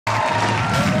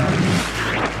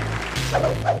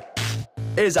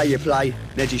Here's how you play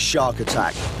Neddy's Shark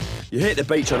Attack. You hit the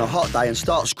beach on a hot day and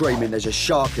start screaming there's a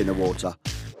shark in the water.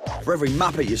 For every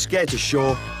muppet you scare to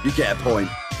shore, you get a point.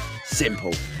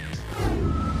 Simple.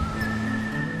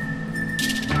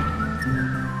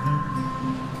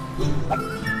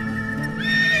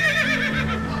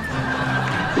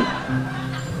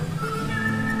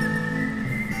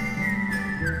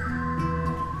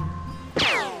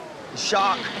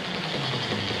 Shark!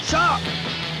 Shark!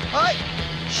 Hey!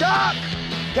 Shark!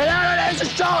 Get out of there! There's a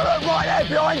shark right there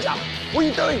behind you! What are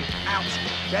you doing? Out!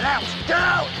 Get out! Get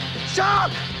out!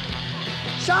 Shark!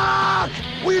 Shark!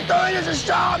 What are you doing? There's a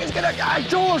shark! It's gonna...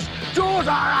 Jaws! Jaws!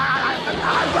 Get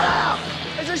out!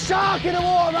 There's a shark in the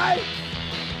water, mate!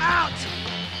 Out!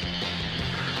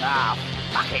 Ah,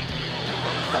 fuck it!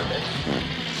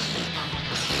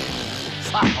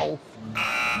 Fuck off!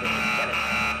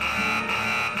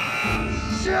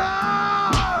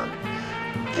 Shark!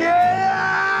 Get out!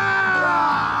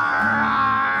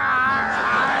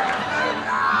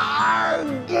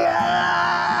 Get out!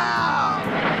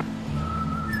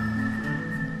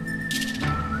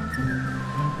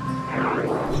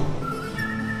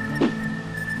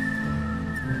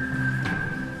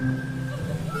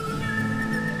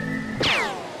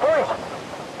 Boys!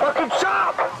 Fucking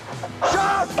shark!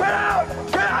 Shark! Get out!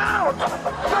 Get out!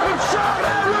 Fucking shark!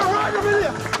 Right over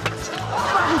here!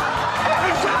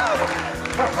 Fucking shark!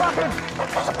 The fucking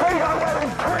speedo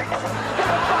wearing pricks! Get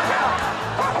the fuck out!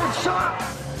 Fucking shark!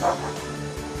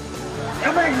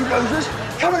 Come in, you losers!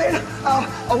 Come in! A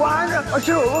 1, a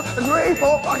 2, a 3,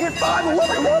 4, fucking 5, whoop!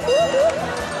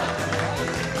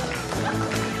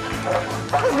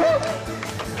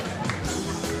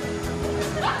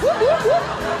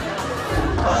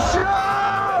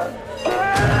 Shark!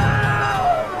 Get out!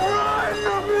 Right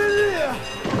over here!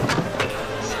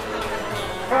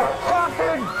 The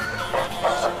fucking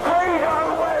speedo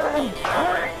wearing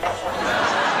pricks!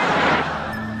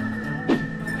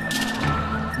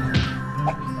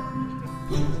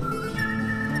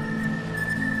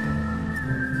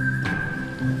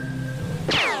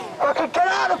 Fucking get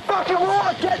out of the fucking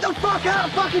water! Get the fuck out!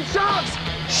 Fucking sharks!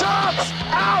 Sharks!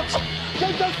 Out!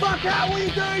 Get the fuck out! What are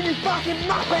you doing, you fucking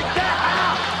muppet? Get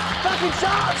out! Fucking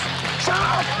sharks!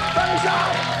 Sharks! Fucking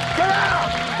sharks! Get out!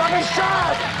 Fucking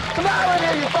sharks! Come out with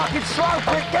you, you fucking slow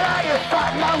prick! Get out, you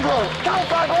fat mongrel! Don't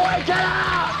fuck away! Get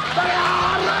out!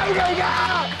 Fucking get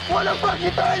out! What the fuck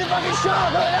you doing, you fucking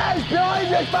shark? Look at that! He's behind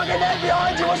you! He's fucking dead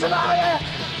behind you! What's the matter here?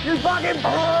 You fucking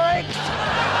pricks!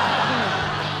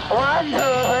 1, 2,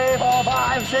 3, 4,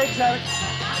 5, 6, 7...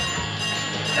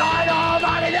 No,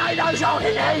 fucking no shark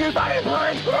in here, you fucking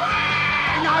prick!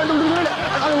 No,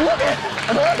 whoop it!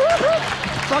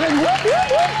 Fucking whoop it!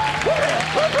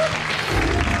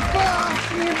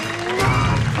 Fucking